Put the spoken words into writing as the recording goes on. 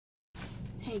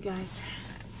Hey guys,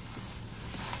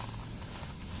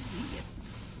 let me get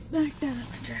back down on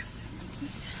the traffic.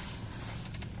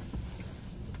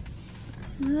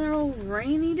 Another old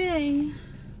rainy day.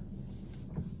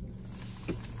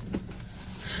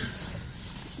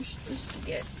 We're supposed to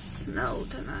get snow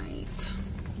tonight.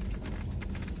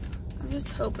 I'm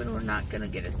just hoping we're not gonna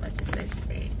get as much as they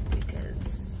say,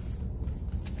 because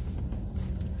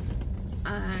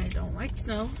I don't like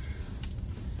snow.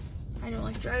 I don't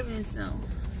like driving in snow,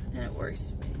 and it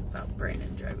worries me about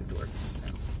Brandon driving to work in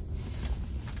snow.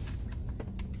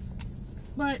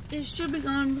 But it should be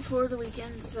gone before the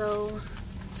weekend, so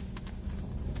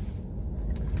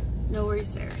no worries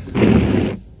there.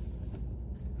 I'm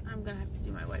gonna have to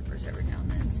do my wipers every now and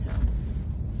then, so.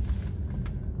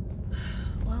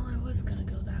 Well, I was gonna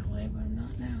go that way, but I'm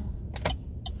not now.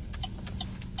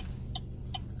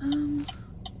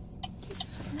 Jesus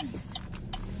Christ.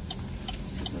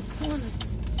 We're pulling a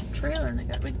trailer and they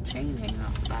got a big chain hanging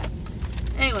off the back.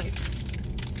 Anyways,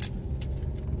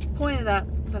 point of that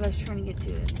I was trying to get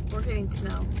to is we're getting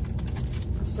snow.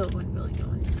 I'm still going to Billy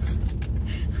Joel.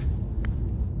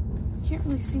 Can't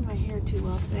really see my hair too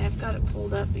well today. I've got it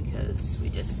pulled up because we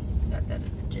just got that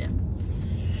at the gym.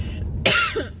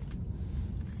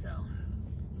 So.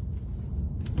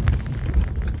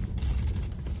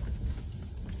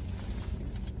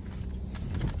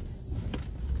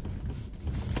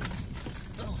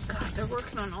 Oh God, they're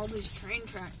working on all these train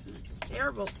tracks and it's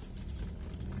terrible.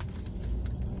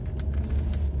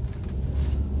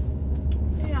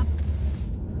 Yeah.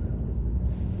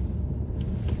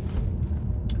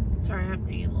 Sorry, I have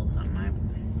to eat a little something. My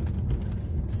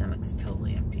stomach's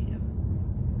totally empty. I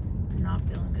was not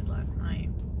feeling good last night.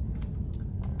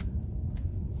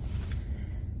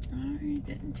 I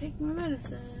didn't take my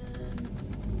medicine.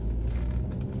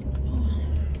 Oh.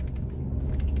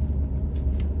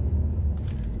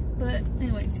 But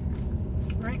anyways,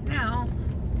 right now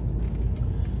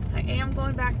I am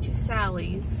going back to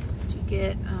Sally's to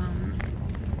get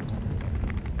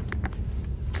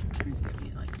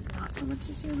not so much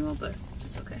this cereal, but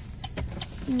it's okay.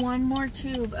 One more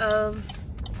tube of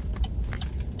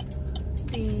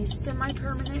the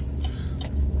semi-permanent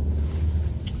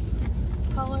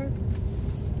color,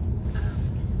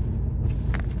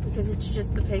 because it's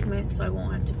just the pigment, so I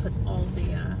won't have to put all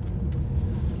the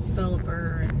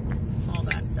developer and all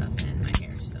that stuff in my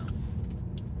hair. So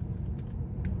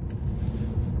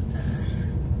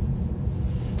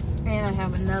and I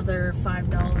have another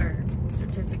 $5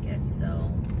 certificate,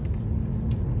 so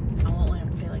I won't have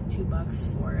to pay like $2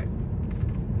 for it.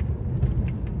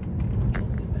 Which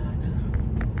won't be bad.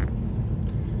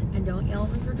 And don't yell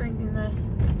at me for drinking this.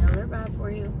 I know they're bad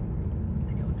for you.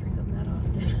 I don't drink them that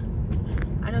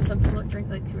often. I know some people that drink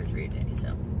like 2 or 3 a day,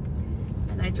 so.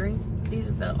 And I drink, these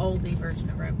are the oldie version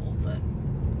of Red Bull, but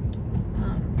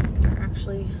they're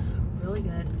actually really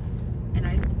good. And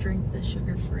I drink the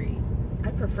sugar-free.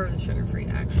 I prefer the sugar-free,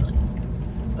 actually.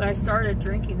 But I started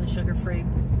drinking the sugar-free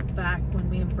back when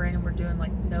me and Brandon were doing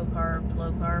like no carb,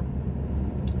 low carb,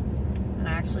 and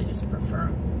I actually just prefer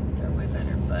them. They're way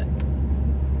better, but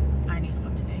I need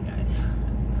one today, guys. I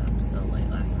was up so late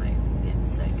last night getting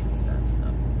sick and stuff, so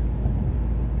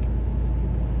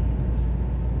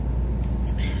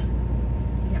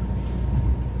yeah.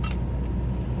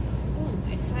 Ooh,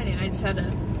 exciting. I just had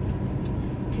a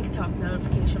TikTok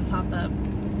notification pop up.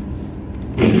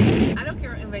 I don't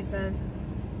care what anybody says.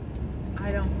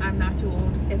 I'm not too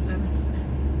old. If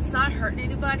it's not hurting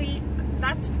anybody,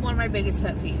 that's one of my biggest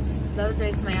pet peeves. The other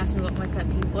day somebody asked me what my pet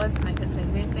peeve was and I couldn't think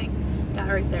of anything. That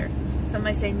right there.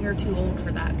 Somebody saying you're too old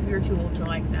for that. You're too old to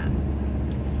like that.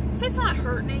 If it's not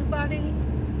hurting anybody,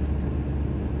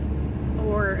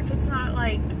 or if it's not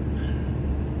like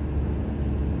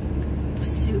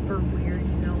super weird,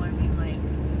 you know what I mean? Like,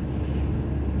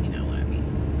 you know what I mean?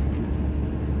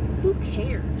 Who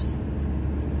cares?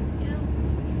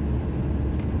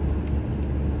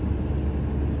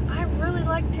 Really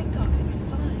like TikTok. It's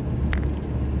fun.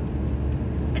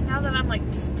 And now that I'm like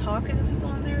just talking to people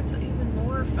on there, it's even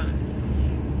more fun.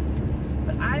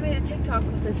 But I made a TikTok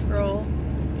with this girl.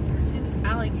 Her name is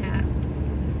Alley Cat.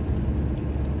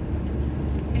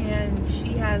 And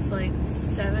she has like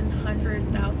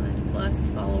 700,000 plus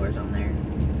followers on there.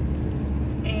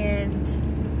 And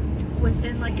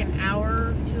within like an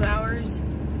hour, 2 hours,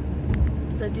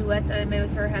 the duet that I made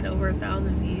with her had over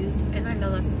 1,000 views. And I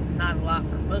know that's not a lot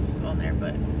for most people on there,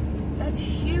 but that's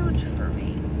huge for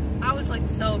me. I was like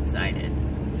so excited.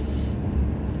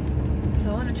 So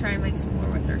I want to try and make some more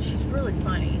with her. She's really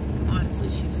funny. Honestly,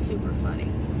 she's super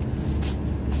funny.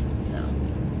 So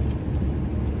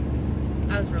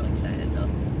I was really excited though.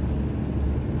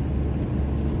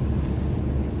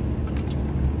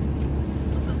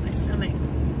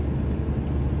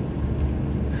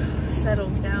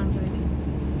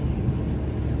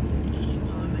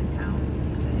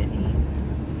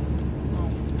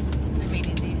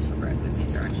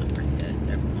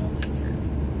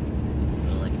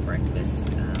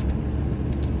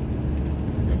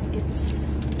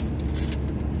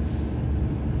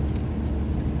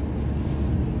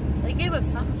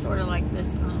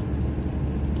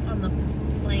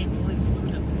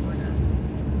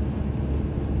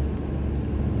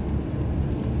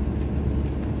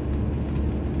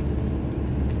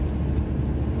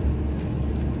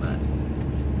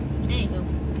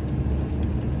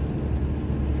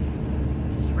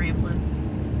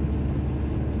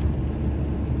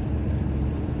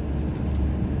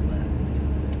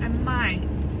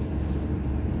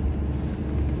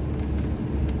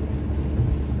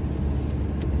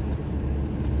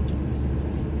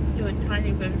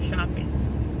 of shopping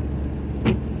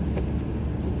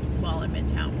while I'm in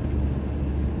town.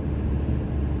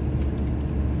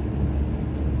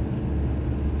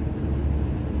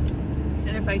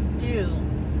 And if I do,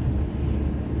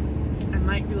 I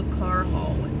might do a car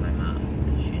haul with my mom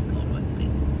because she's going with me.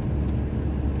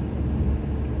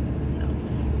 So,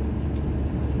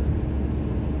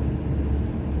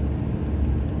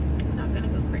 I'm not gonna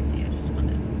go crazy. I just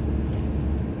wanted.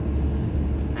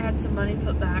 I had some money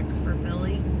put back for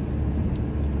Billy,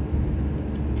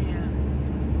 and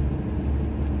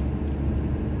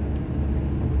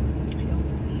I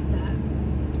don't need that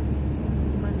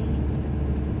money.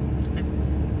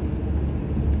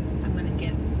 I'm gonna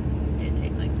get it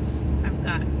I've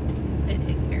got it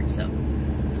taken care of. So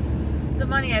the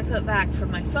money I put back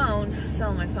from my phone,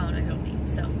 selling my phone, I don't need.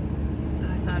 So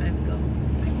I thought I'd go.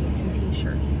 I need some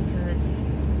t-shirts because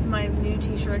my new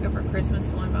t-shirt I got for Christmas,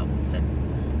 the one about said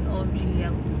OMG,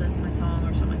 that's my song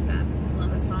or something like that. I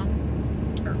love that song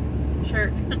or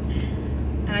shirt.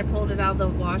 And I pulled it out of the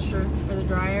washer or the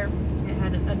dryer. It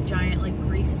had a giant like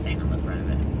grease stain on the front of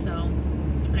it. So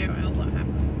I don't know what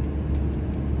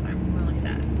happened. I'm really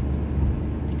sad.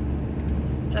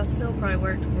 I'll still probably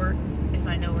wear it to work if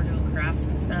I know we're doing crafts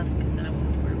and stuff, because then I won't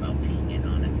have to worry about painting it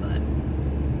on it, but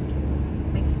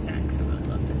it makes me sad because I really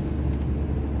loved it.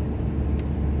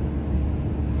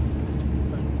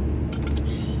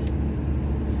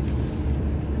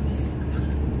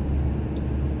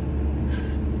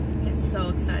 I'm getting so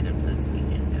excited for this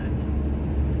weekend, guys.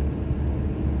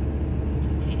 I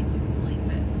can't even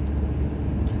believe it.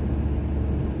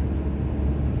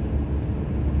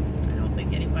 I don't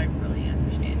think anybody really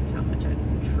understands how much I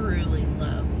truly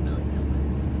love Billy Gilman.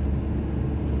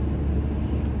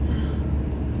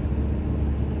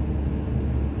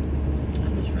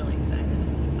 I'm just really excited.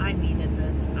 I needed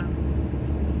this. I'm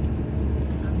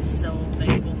just so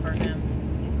thankful for him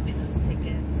giving me those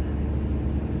tickets. And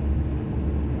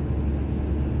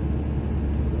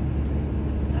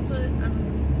that's what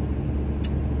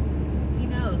he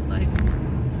knows, like,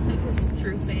 who his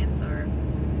true fans are.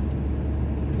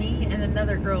 Me and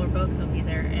another girl are both going to be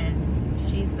there, and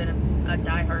she's been a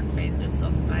diehard fan just as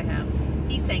long as I have.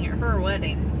 He sang at her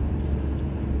wedding.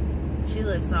 She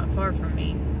lives not far from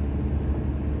me.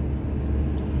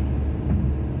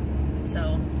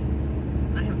 So,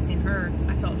 I haven't seen her.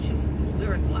 We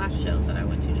were at the last shows that I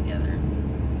went to together.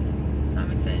 So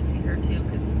I'm excited to see her too,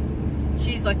 because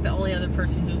she's like the only other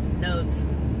person who knows.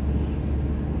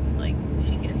 Like,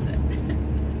 she gets it.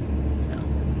 So,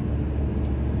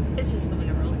 it's just going to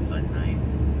be a really fun night.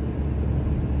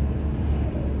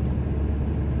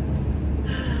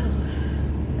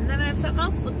 And then I have something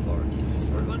else to look forward to. So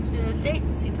we're going to do a date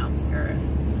to see Tom Segura.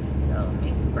 So me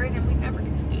and Brayden, we never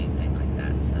get to do anything like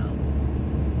that. So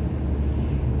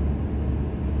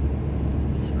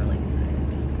I'm just really excited.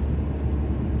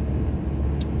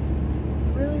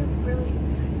 Really, really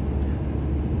excited.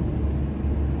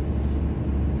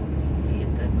 It's going to be a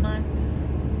good month.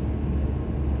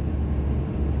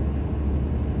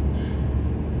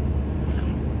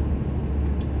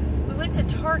 We went to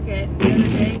Target the other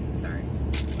day. Sorry.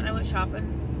 When I went shopping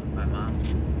with my mom,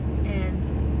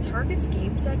 and Target's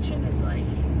game section is like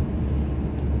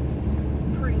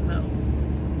primo.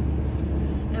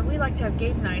 And we like to have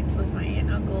game nights with my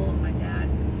aunt, uncle, and my dad.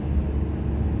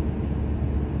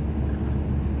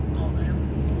 All of them.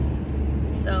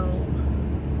 So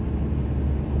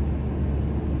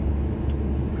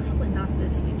probably not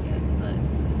this weekend, but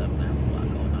because I'm gonna have a lot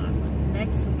going on. But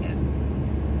next weekend,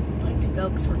 I'd like to go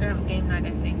because we're gonna have a game night,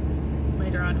 I think,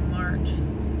 later on in March.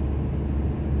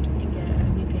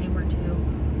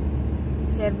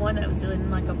 They had one that was in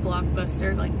like a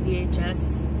Blockbuster, like VHS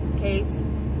case.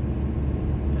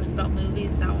 It was about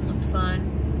movies. That one looked fun.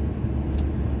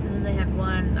 And then they had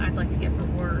one I'd like to get for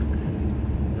work.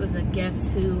 It was a Guess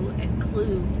Who and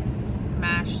Clue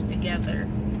mashed together.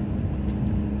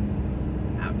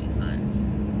 That would be fun.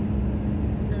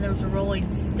 And there was a Rolling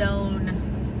Stone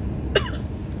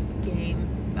game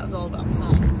that was all about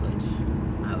songs, which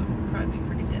I would probably be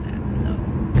pretty good at. So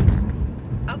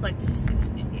I would like to just get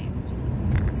some new games.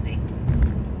 See.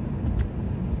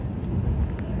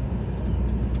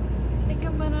 I think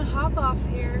I'm gonna hop off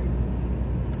here.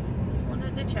 Just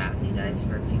wanted to chat with you guys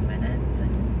for a few minutes,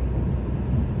 and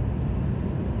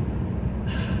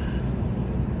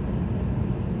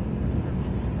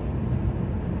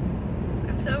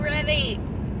I'm so ready.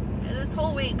 And this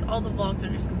whole week, all the vlogs are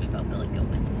just gonna be about Billy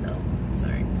Gilman. So I'm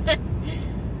sorry.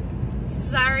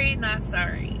 Sorry, not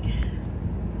sorry.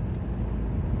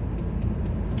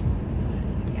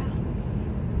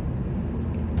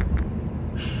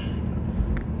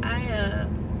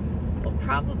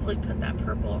 Probably hopefully put that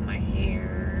purple in my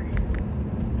hair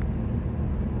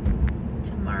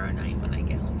tomorrow night when I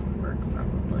get home from work,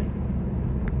 probably.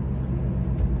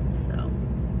 So,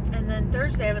 and then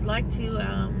Thursday I would like to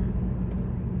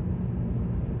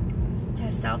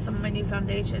test out some of my new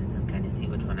foundations and kind of see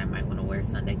which one I might want to wear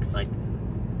Sunday. Because, like,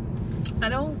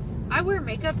 I wear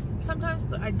makeup sometimes,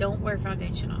 but I don't wear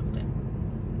foundation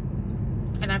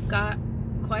often. And I've got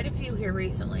quite a few here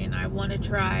recently, and I want to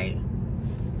try.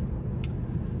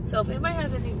 So if anybody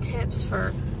has any tips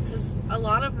for, because a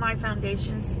lot of my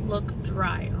foundations look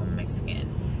dry on my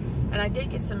skin. And I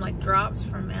did get some, like, drops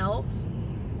from e.l.f.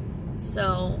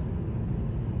 So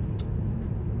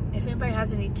if anybody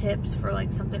has any tips for,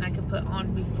 like, something I could put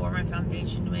on before my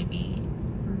foundation to maybe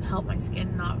help my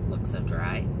skin not look so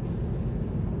dry,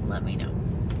 let me know.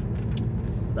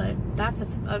 But that's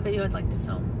a video I'd like to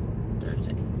film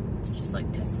Thursday. Just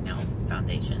like testing out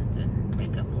foundations and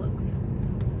makeup looks.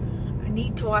 I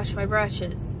need to wash my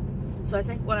brushes. So I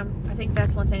think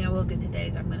that's one thing I will get today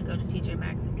is I'm gonna go to TJ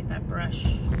Maxx and get that brush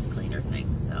cleaner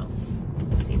thing. So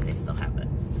we'll see if they still have it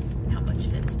and how much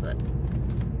it is, but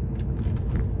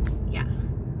yeah.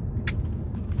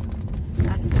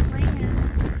 That's the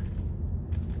plan.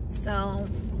 So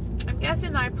I'm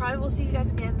guessing I probably will see you guys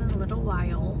again in a little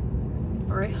while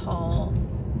for a haul.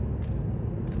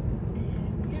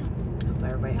 And yeah, hope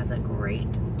everybody has a great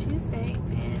Tuesday,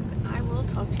 and I will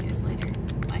talk to you guys later.